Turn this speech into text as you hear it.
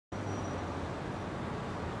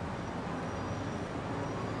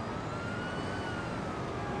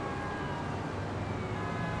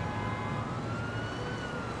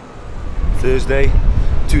Thursday,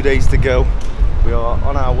 2 days to go. We are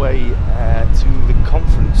on our way to the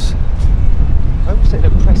conference. I always say a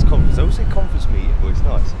press conference. I always say conference meeting, but it's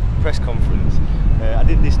not. It's a press conference. I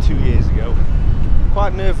did this 2 years ago.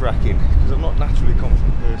 Quite nerve-wracking because I'm not naturally a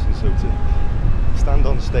confident person, so to stand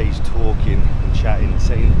on stage talking and chatting,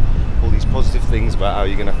 saying all these positive things about how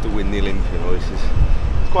you're going to have to win the Olympia,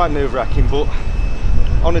 it's quite nerve-wracking, but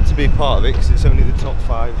honoured to be a part of it because it's only the top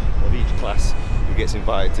 5 of each class who gets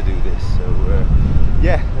invited to do this. So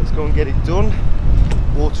yeah, let's go and get it done.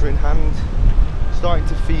 Water in hand. Starting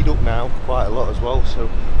to feed up now quite a lot as well, so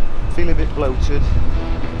feeling a bit bloated,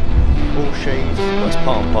 all shaved. That's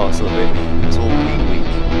part and parcel of it. It's all peak week.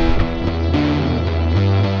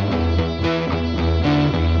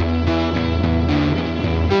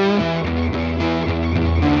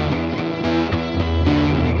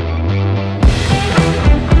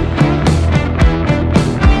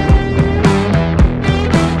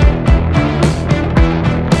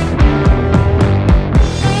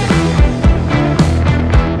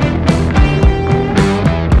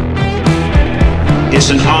 It's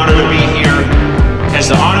an honor to be here as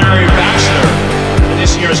the honorary bachelor for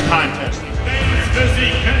this year's contest. Today's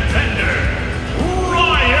physique contender,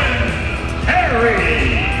 Ryan Terry.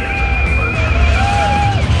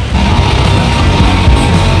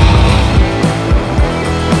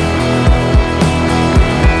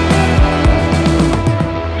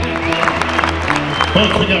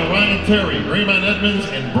 Folks, we got Ryan Terry, Raymond Edmonds,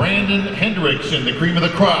 and Brandon Hendricks in the cream of the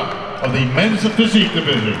crop of the men's physique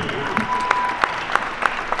division.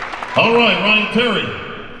 All right, Ryan Terry.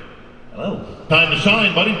 Hello. Time to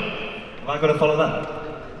shine, buddy. Am I going to follow that?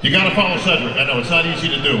 You got to follow Cedric. I know it's not easy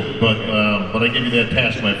to do, but I give you that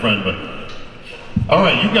task, my friend. But all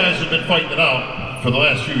right, you guys have been fighting it out for the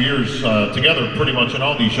last few years together, pretty much in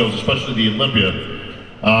all these shows, especially the Olympia.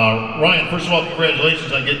 Ryan, first of all,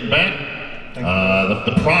 congratulations on getting back.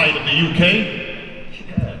 The pride of the UK.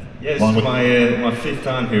 Yeah, this is my 5th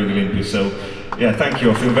time here at the Olympia, so. Yeah, thank you.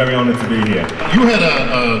 I feel very honoured to be here. You had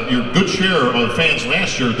your good share of fans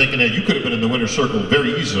last year thinking that you could have been in the winner's circle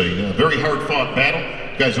very easily. A very hard-fought battle.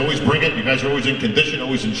 You guys always bring it. You guys are always in condition,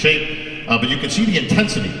 always in shape. But you can see the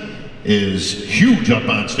intensity is huge up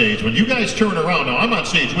on stage. When you guys turn around, now I'm on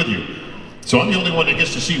stage with you, so I'm the only one that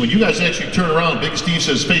gets to see. When you guys actually turn around, Big Steve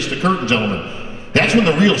says, "Face the curtain, gentlemen." That's when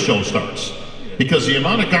the real show starts. Because the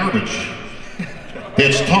amount of garbage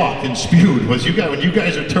that's talked and spewed when you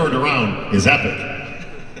guys are turned around is epic.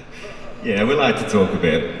 Yeah, we like to talk a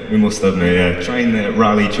bit, we must admit, yeah. Try and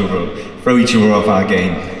rally each other up, throw each other off our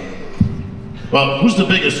game. Well, who's the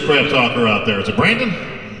biggest crap talker out there? Is it Brandon?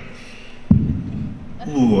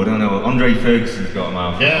 Ooh, I don't know, Andre Ferguson's got him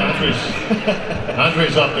out. Yeah,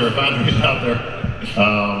 Andre's up there, if Andre's out there.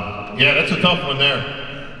 Yeah, that's a tough one there.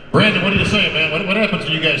 Brandon, what do you say, man? What happens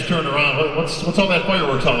when you guys turn around? What's all that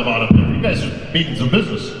fireworks all about up there? You guys are meeting some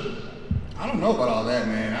business. I don't know about all that,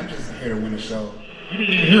 man. I'm just here to win the show. You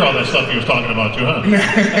didn't even hear all that stuff he was talking about, too, huh?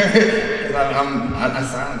 I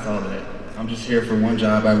silence all that. I'm just here for one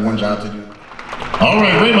job. I have one job to do. All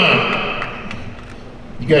right, Raymond.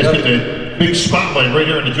 You guys get the big spotlight right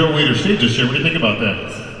here on the Joe Weider stage this year. What do you think about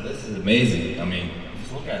that? This is amazing. I mean,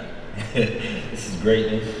 just look at it. This is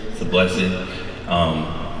greatness. It's a blessing.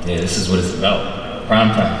 Yeah, this is what it's about. Prime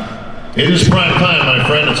time. It is prime time, my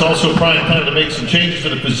friend. It's also prime time to make some changes to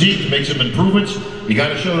the physique, to make some improvements. You got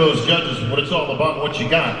to show those judges what it's all about and what you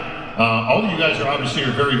got. All of you guys are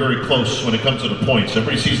very, very close when it comes to the points.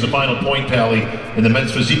 Everybody sees the final point tally in the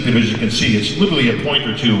men's physique division. You can see it's literally a point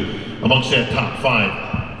or two amongst that top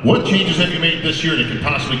 5. What changes have you made this year that could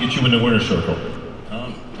possibly get you in the winner's circle?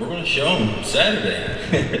 We're going to show them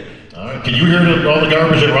Saturday. All right. Can you hear all the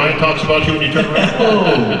garbage that Ryan talks about you when you turn around?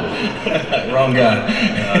 Oh, wrong guy.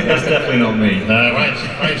 That's definitely not me.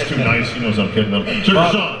 Ryan's too nice. He knows I'm kidding him. Sir,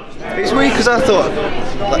 Sean. It's weird because I thought,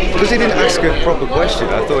 because he didn't ask a proper question,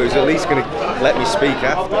 I thought he was at least going to let me speak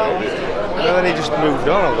after. And then he just moved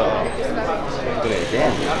on. I was like, oh, I've done it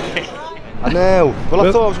again. I know. Well,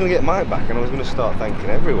 I thought I was going to get Mike back and I was going to start thanking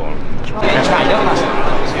everyone.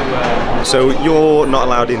 So you're not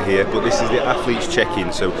allowed in here, but this is the athletes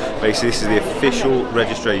check-in. So basically this is the official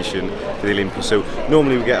registration for the Olympia. So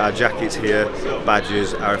normally we get our jackets here,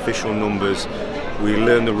 badges, our official numbers. We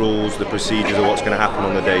learn the rules, the procedures of what's going to happen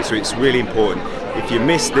on the day. So it's really important. If you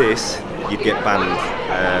miss this, you'd get banned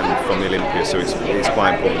from the Olympia. So it's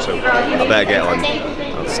quite important. So I better get on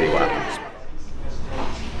and see what happens.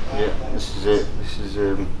 Yeah, this is it. This is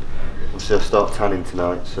obviously I start tanning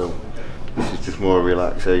tonight, so this is just more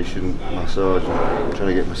relaxation, massage. I'm trying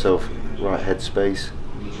to get myself right headspace,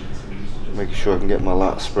 making sure I can get my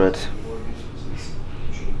lats spread.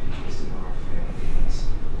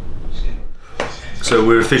 So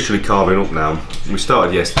we're officially carving up now. We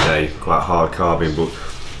started yesterday, quite hard carving, but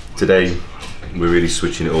today we're really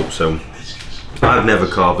switching it up. So I've never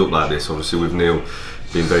carved up like this. Obviously with Neil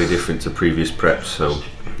being very different to previous preps. So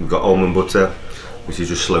we've got almond butter, which is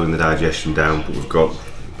just slowing the digestion down, but we've got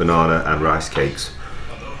banana and rice cakes,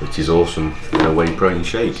 which is awesome in a whey protein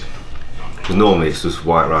shake. Because normally it's just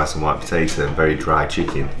white rice and white potato and very dry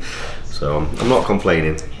chicken. So I'm not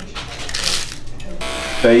complaining.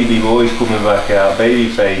 Baby boy's coming back out, baby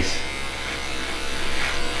face.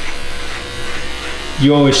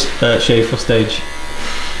 You always shave for stage?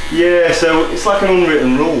 Yeah, so it's like an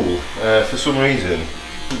unwritten rule. For some reason,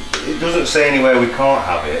 it doesn't say anywhere we can't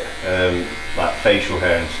have it, like facial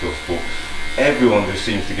hair and stuff, but everyone just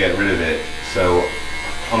seems to get rid of it. So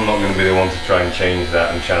I'm not going to be the one to try and change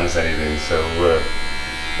that and chance anything. So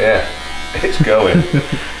yeah, it's going.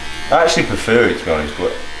 I actually prefer it, to be honest,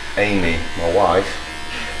 but Amy, my wife,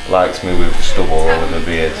 likes me with the stubble all over the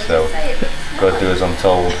beard, so gotta do as I'm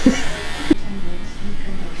told.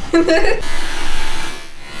 I'm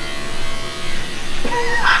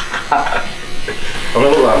gonna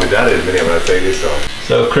look like my dad in a minute when I take this off.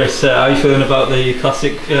 So Chris, how are you feeling about the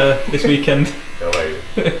classic this weekend? How are you?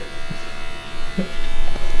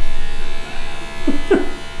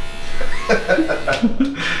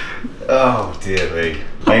 Oh dear me.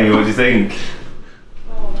 Amy, what do you think?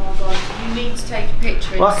 Oh my god, you need to take a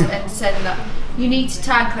picture and send that. You need to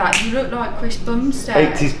tag that. You look like Chris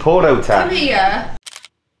Bumstead. 80s porno tag. Come here.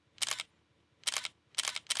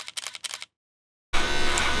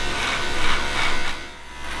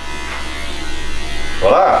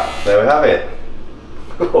 Voila, there we have it.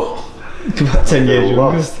 About 10 years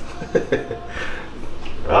younger.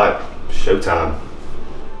 Right, showtime.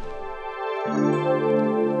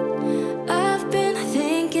 I've been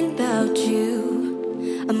thinking about you.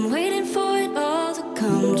 I'm waiting for it all to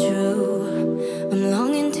come true. I'm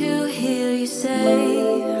longing to hear you say.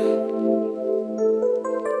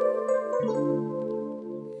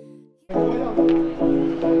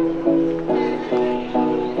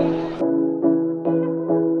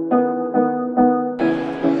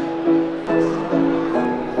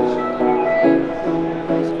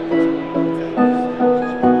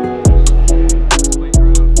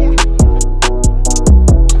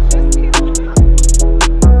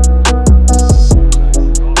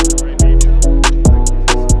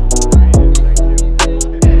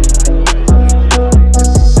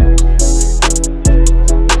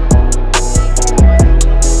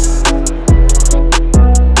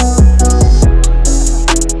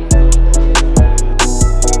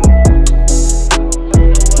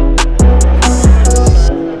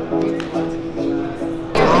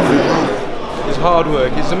 Hard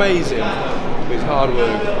work, it's amazing, but it's hard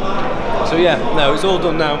work. So yeah, no, it's all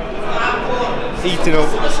done now. Eating up,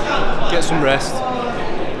 get some rest,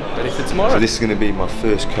 ready for tomorrow. So this is going to be my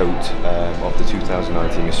first coat of the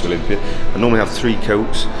 2019 Mr. Olympia. I normally have 3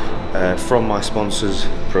 coats from my sponsors,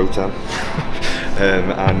 Protan,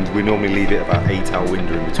 and we normally leave it about 8-hour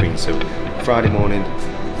window in between. So Friday morning,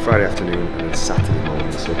 Friday afternoon, and then Saturday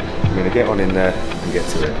morning. So I'm going to get on in there and get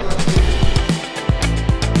to it.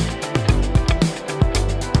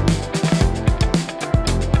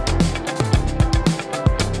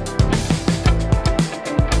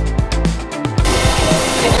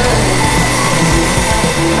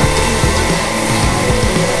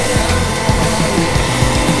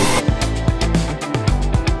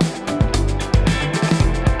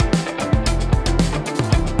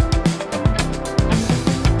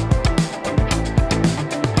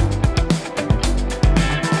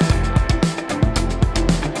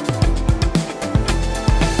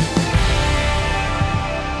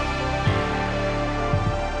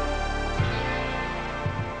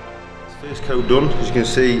 First coat done, as you can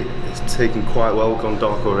see, it's taken quite well, gone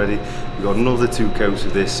dark already. We've got another 2 coats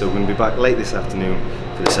of this, so we're going to be back late this afternoon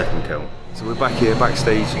for the second coat. So we're back here,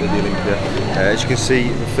 backstage at the Olympia. As you can see,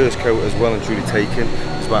 the first coat has well and truly taken.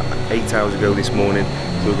 It was about 8 hours ago this morning,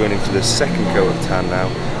 so we're going in for the second coat of tan now.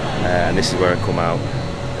 And this is where I come out,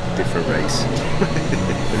 different race.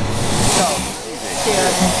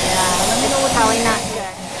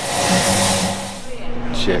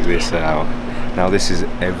 Check this out. Now this is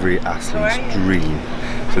every athlete's dream.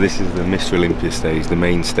 So this is the Mr. Olympia stage, the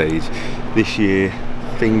main stage. This year,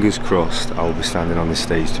 fingers crossed, I'll be standing on this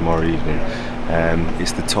stage tomorrow evening.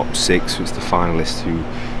 It's the top 6, so it's the finalists who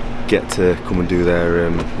get to come and do their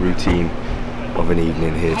routine of an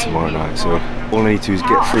evening here tomorrow night. So all I need to do is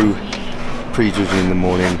get through pre-judging in the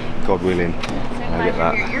morning, God willing, and I get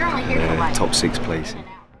that top 6 place.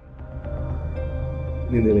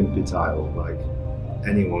 In the Olympia title, like,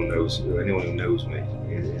 anyone knows, or anyone who knows me,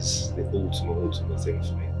 it is the ultimate thing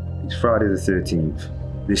for me. It's Friday the 13th.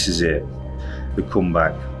 This is it. The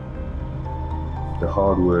comeback. The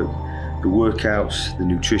hard work, the workouts, the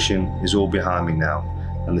nutrition is all behind me now,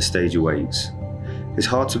 and the stage awaits. It's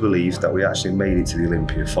hard to believe that we actually made it to the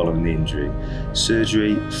Olympia following the injury,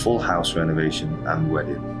 surgery, full house renovation and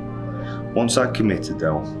wedding. Once I committed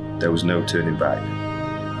though, there was no turning back.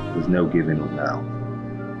 There's no giving up now.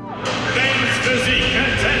 Men's physique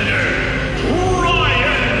contender,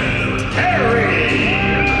 Ryan Perry!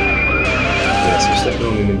 Yeah, so stepping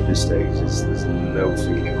on the Olympia stage, there's no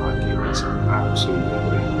feeling like it. It's absolutely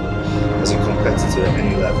unbelievable. As a competitor at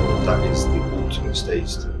any level, that is the ultimate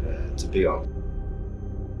stage to be on.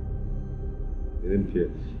 Olympia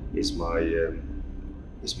is my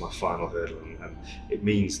final hurdle, and it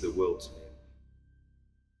means the world to me.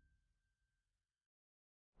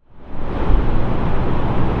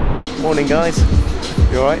 Morning guys,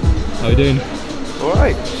 you alright? How are you doing?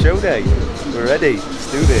 Alright, show day, we're ready,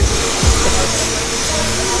 let's do this.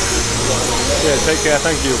 Yeah, take care,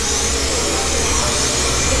 thank you.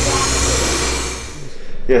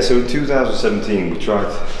 Yeah, so in 2017 we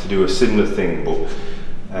tried to do a similar thing, but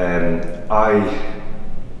I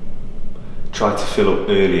tried to fill up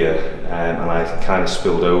earlier and I kind of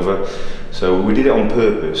spilled over. So we did it on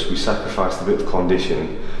purpose. We sacrificed a bit of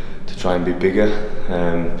conditioning to try and be bigger.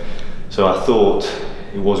 So I thought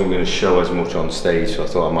it wasn't going to show as much on stage, so I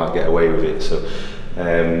thought I might get away with it. So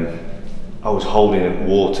I was holding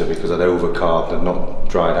water because I'd overcarbed and not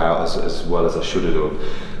dried out as well as I should have done.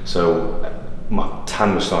 So my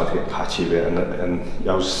tan was starting to get patchy a bit, and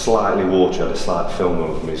I was slightly watery, I had a slight film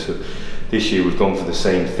over me. So this year we've gone for the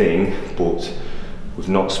same thing, but we've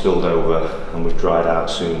not spilled over and we've dried out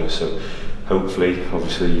sooner. So hopefully,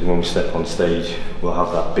 obviously, when we step on stage, we'll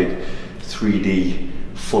have that big 3D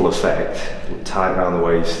full effect, tight around the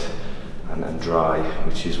waist and dry,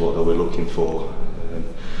 which is what we're looking for.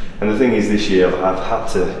 And the thing is, this year I've had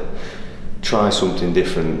to try something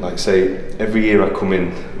different. Like say, every year I come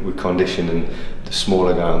in with condition and the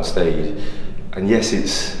smaller guy on stage, and yes,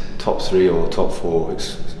 it's top 3 or top 4,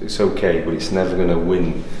 it's okay, but it's never going to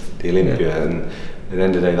win the Olympia. Yeah. And at the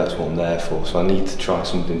end of the day, that's what I'm there for. So I need to try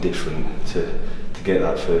something different to get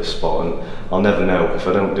that first spot, and I'll never know. If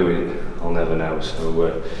I don't do it, I'll never know.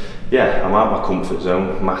 So yeah, I'm out of my comfort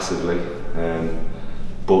zone massively,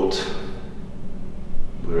 but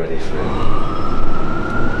we're ready for it.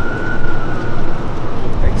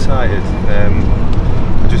 Excited.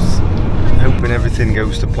 Just hoping everything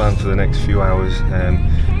goes to plan for the next few hours.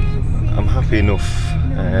 I'm happy enough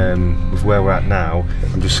with where we're at now.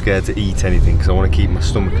 I'm just scared to eat anything because I want to keep my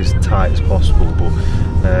stomach as tight as possible.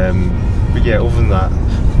 But yeah, other than that,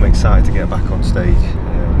 I'm excited to get back on stage.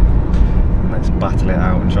 And let's battle it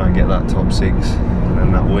out and try and get that top 6 and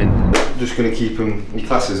then that win. I'm just going to keep them. He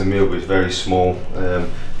classes a meal, but it's very small.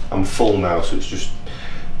 I'm full now, so it's just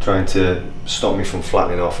trying to stop me from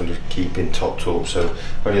flattening off and just keeping topped up. So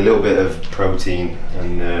only a little bit of protein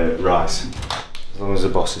and rice, as long as the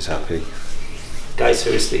boss is happy. Guys,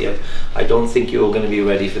 seriously, I don't think you're going to be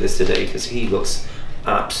ready for this today, because he looks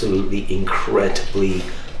absolutely incredibly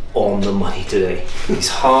on the money today. He's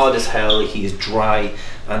hard as hell, he is dry,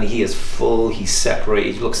 and he is full, he's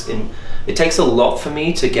separated. He looks in. It takes a lot for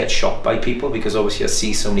me to get shocked by people, because obviously I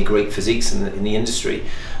see so many great physiques in the industry,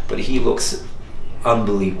 but he looks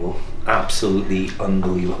unbelievable, absolutely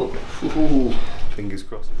unbelievable. Ooh, fingers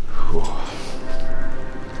crossed.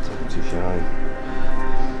 Time to shine.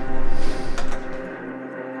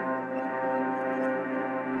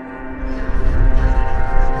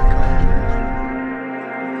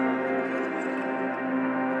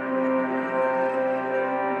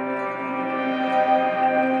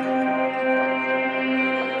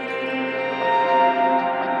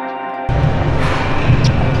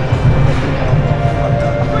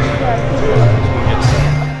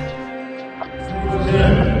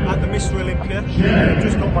 Olympia.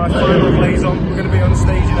 Just got my final glaze on.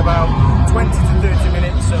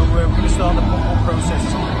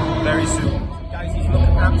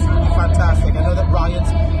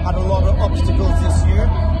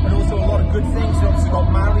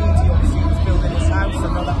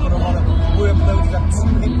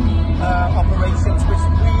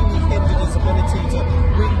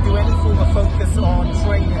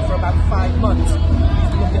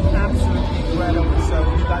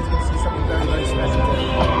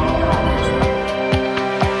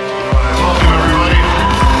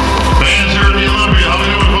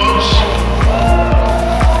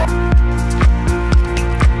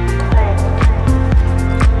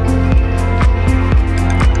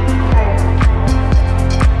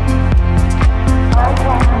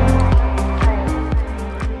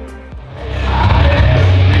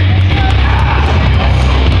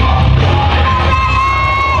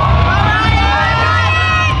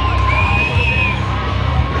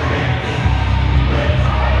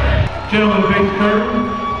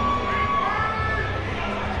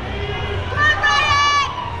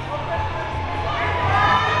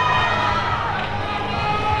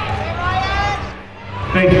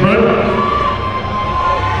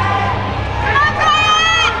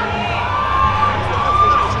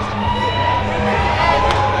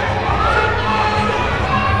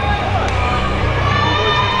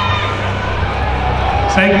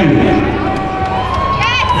 Thank you.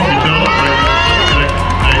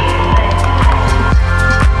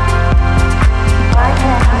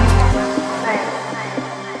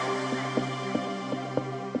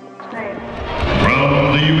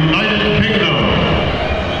 From the United Kingdom,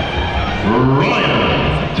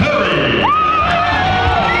 Ryan Terry.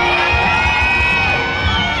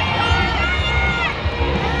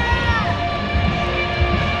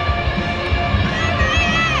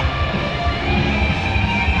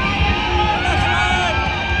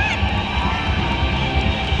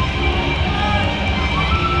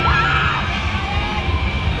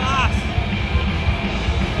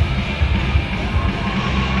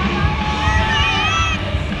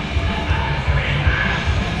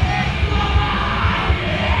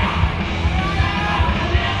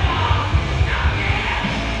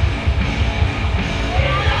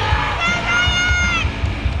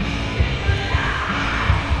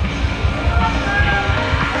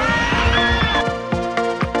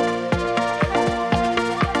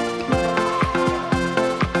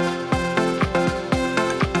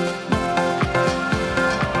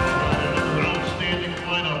 Outstanding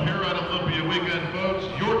lineup here at Olympia weekend, folks.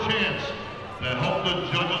 Your chance to help the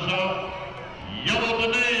judges out. Yell out the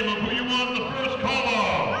name of who you want the first call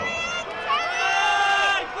on.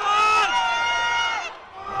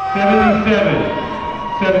 77,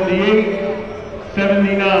 78,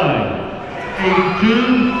 79, 82,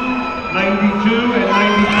 92, and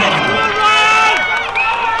 95.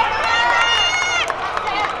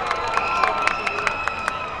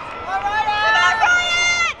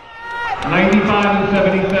 95 and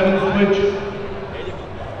 77 switch.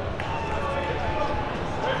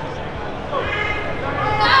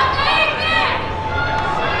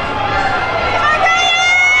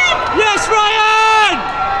 Yes, Ryan!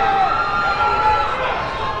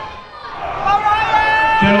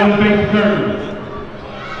 Gentlemen, face the curtains.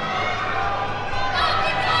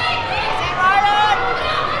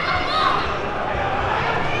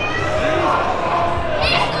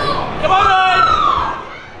 Come on, Ryan!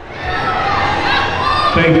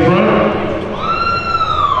 Face front.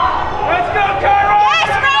 Let's go, Carol!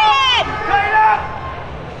 Yes, Ryan! Tight up!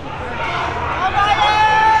 Come on,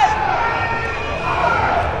 Ryan!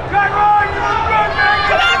 Come on, you're good, man!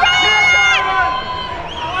 Come on, Ryan!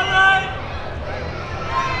 Come on, Ryan!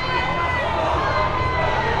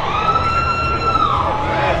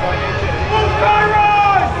 Move,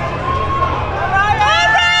 Kyron!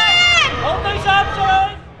 Ryan! Hold these arms,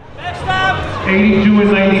 Ryan! Next up! 82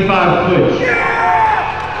 and 95 switch.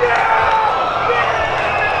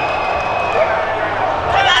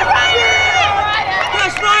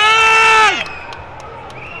 Yes, Ryan!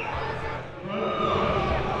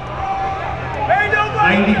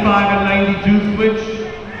 95 and 92 switch.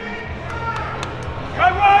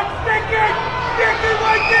 Come on, stick it! Stick it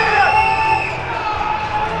right there!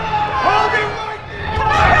 Hold it right there!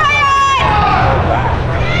 Come on, Ryan!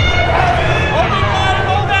 Hold it, Ryan!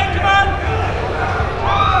 Hold that, come on!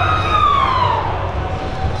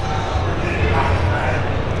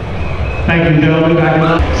 Thank you, gentlemen. Back in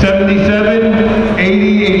 77,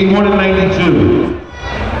 80, 81, and 92.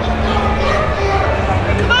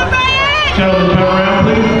 Come on, Ryan! Gentlemen, turn around,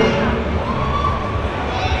 please.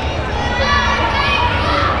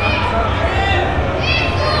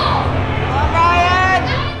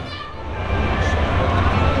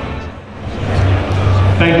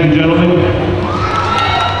 Thank you, gentlemen.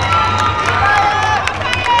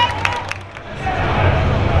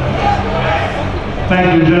 Thank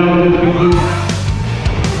you, gentlemen. This concludes.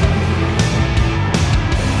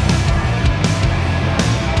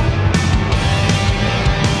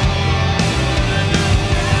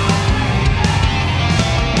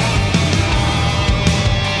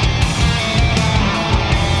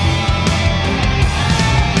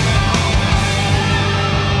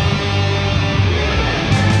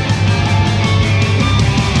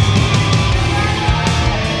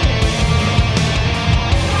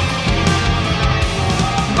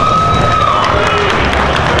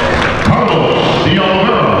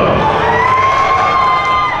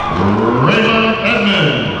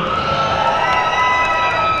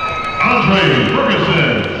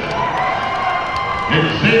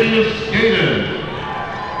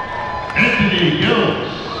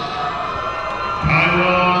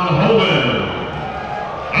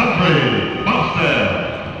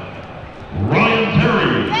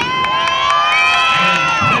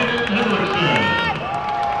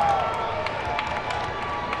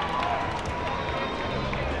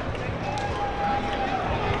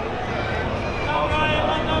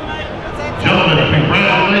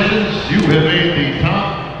 You have made the top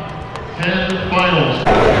 10 finals.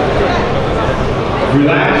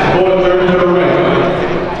 Relax, boy, turn to the right.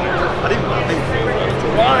 I didn't think.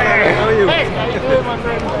 How are you? Hey, how you doing, my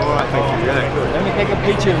friend? All right, thank you. Yeah, good. Let me take a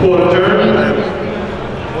picture. Quarter turn.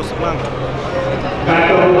 What's the plan? Back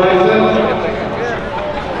up the license.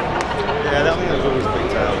 Yeah, that was always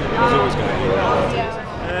picked out. It was always going to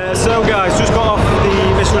be. So guys, just got off the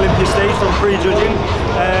Mr. Olympia stage from pre-judging.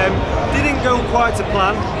 Didn't go quite to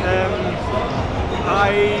plan.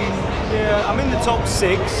 I'm in the top 6.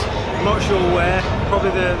 I'm not sure where. Probably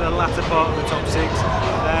the latter part of the top 6.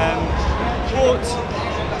 But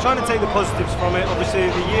trying to take the positives from it. Obviously,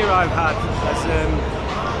 the year I've had has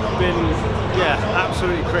been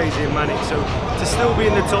absolutely crazy and manic. So to still be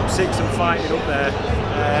in the top 6 and fighting up there,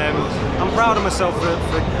 I'm proud of myself for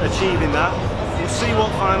achieving that. We'll see what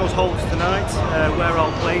finals holds tonight, where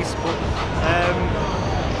I'll place, but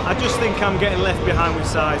I just think I'm getting left behind with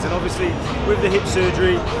size, and obviously with the hip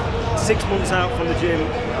surgery, 6 months out from the gym,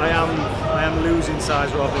 I am losing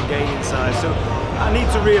size rather than gaining size. So I need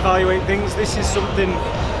to reevaluate things. This is something,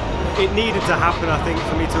 it needed to happen, I think,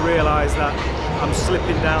 for me to realise that I'm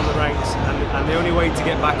slipping down the ranks, and the only way to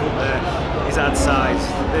get back up there is add size.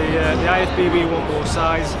 The IFBB want more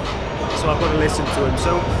size, so I've got to listen to him.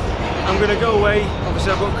 So I'm going to go away.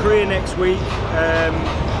 Obviously, I've got Korea next week,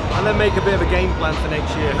 and then make a bit of a game plan for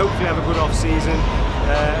next year. Hopefully, have a good off season,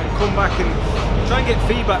 and come back and try and get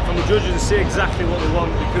feedback from the judges and see exactly what they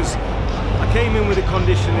want. Because I came in with a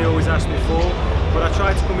condition they always ask me for, but I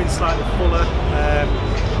tried to come in slightly fuller.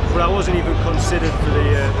 But I wasn't even considered for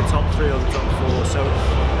the top 3 or the top 4. So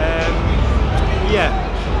yeah,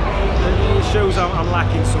 it shows I'm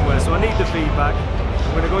lacking somewhere. So I need the feedback.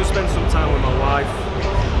 I'm going to go and spend some time with my wife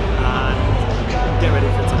and get ready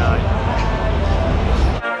for tonight.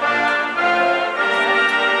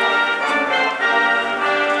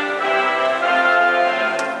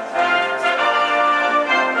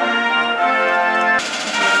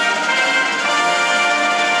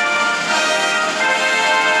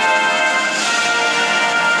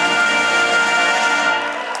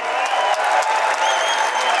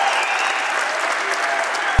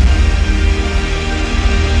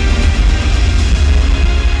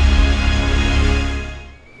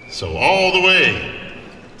 So all the way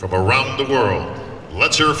from around the world,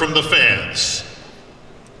 let's hear from the fans.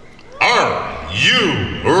 Are you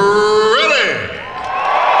ready?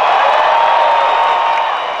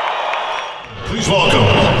 Please welcome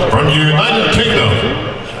from United Kingdom,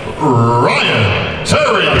 Ryan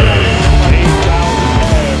Terry.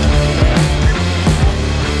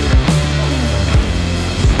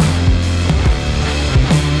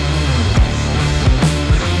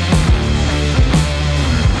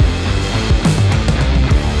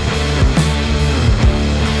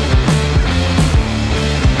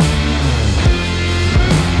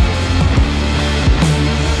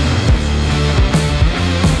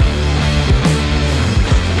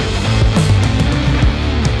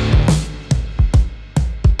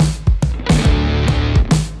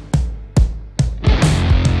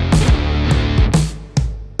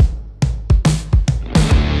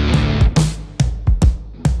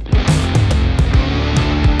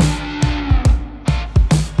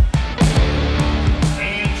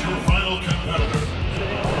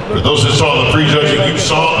 For those who saw the pre-judging, you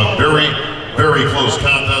saw a very, very close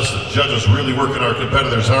contest. The judges really working our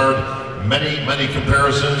competitors hard. Many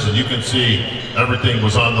comparisons, and you can see everything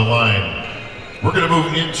was on the line. We're going to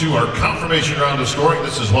move into our confirmation round of scoring.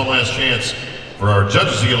 This is one last chance for our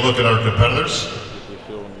judges to get a look at our competitors.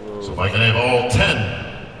 So if I can have all 10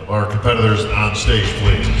 of our competitors on stage,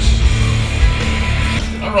 please.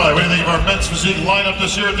 All right, what do you think of our men's physique lineup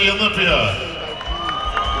this year at the Olympia?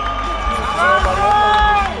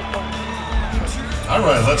 All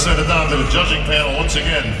right, let's send it down to the judging panel once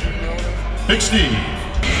again. Big Steve.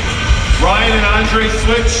 Ryan and Andre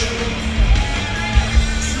switch.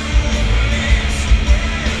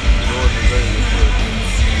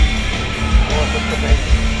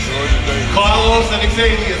 Carlos and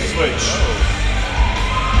Xavier switch.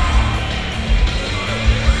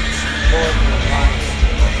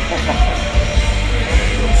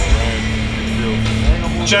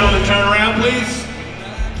 Gentlemen, turn around, please.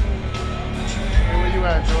 Where you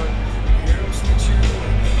at, Jordan?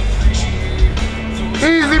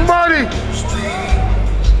 Easy money.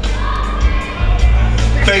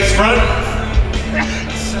 Face front.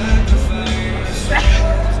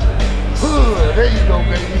 There you go,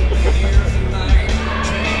 baby.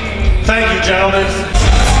 Thank you, gentlemen.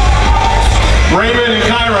 Raymond and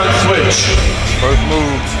Chiron switch. First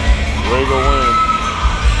move, Ray go win.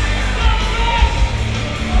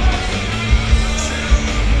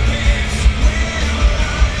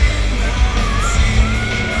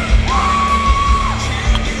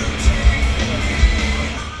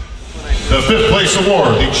 The 5th place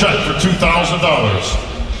award, the check for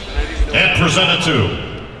 $2,000. And presented to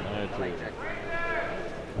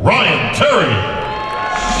Ryan Terry.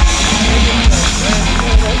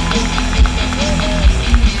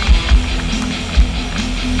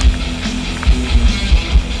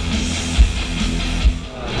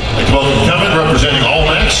 I'd like to welcome Kevin, representing All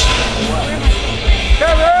Max.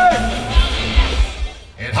 Kevin!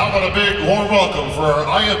 And how about a big warm welcome for our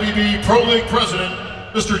IFBB Pro League President,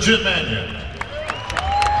 Mr. Jim Mannion.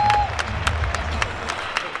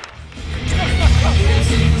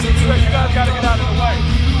 You guys gotta get out of the way.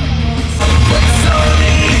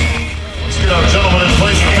 Let's get our gentlemen in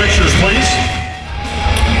place for pictures, please.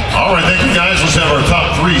 All right, thank you guys. Let's have our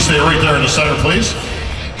top 3 stay right there in the center, please.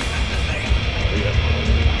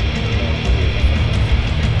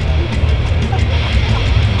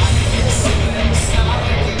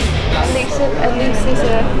 At least there's a,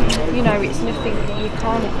 you know, it's nothing you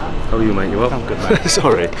can't. How are you, mate? You well? I'm good, mate.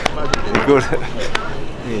 Sorry. You good?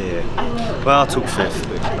 Yeah. Well, I took 5th.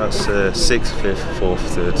 That's 6th, 5th, 4th,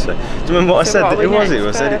 3rd. So. Do you remember what I said? Who was it? Who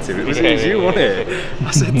I said it to? It was you, wasn't it?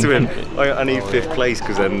 I said to him, I need 5th place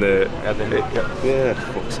because then. Yeah,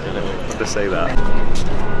 fuck's sake. I had to say that.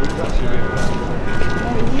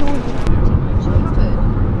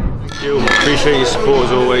 Thank you. Appreciate your support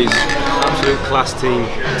as always. Absolute class team,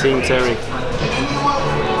 Team Terry.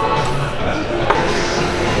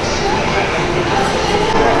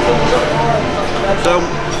 So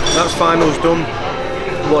that's finals done.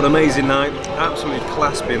 What an amazing night. Absolute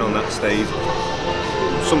class being on that stage.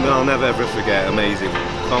 Something I'll never ever forget. Amazing.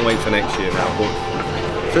 Can't wait for next year now. But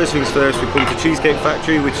first things first, we come to Cheesecake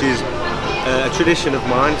Factory, which is a tradition of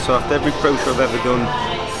mine. So after every pro show I've ever done,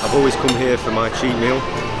 I've always come here for my cheat meal.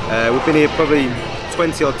 We've been here probably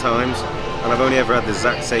 20 odd times, and I've only ever had the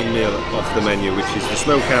exact same meal off the menu, which is the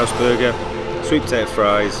smokehouse burger, sweet potato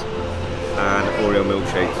fries, and Oreo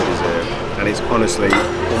milkshake for dessert. And it's honestly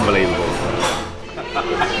unbelievable.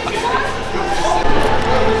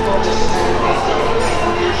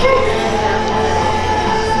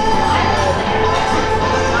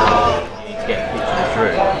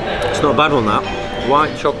 It's not a bad one, that.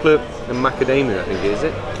 White chocolate and macadamia, I think it is.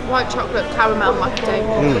 White chocolate, caramel,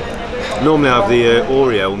 macadamia. Normally I have the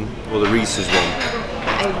Oreo or the Reese's one.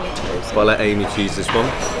 Amy choose. But I let Amy choose this one.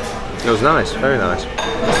 It was nice, very nice.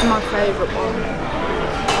 This is my favourite one.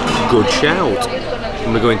 Good shout.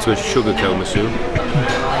 And we're going to a sugar coma soon.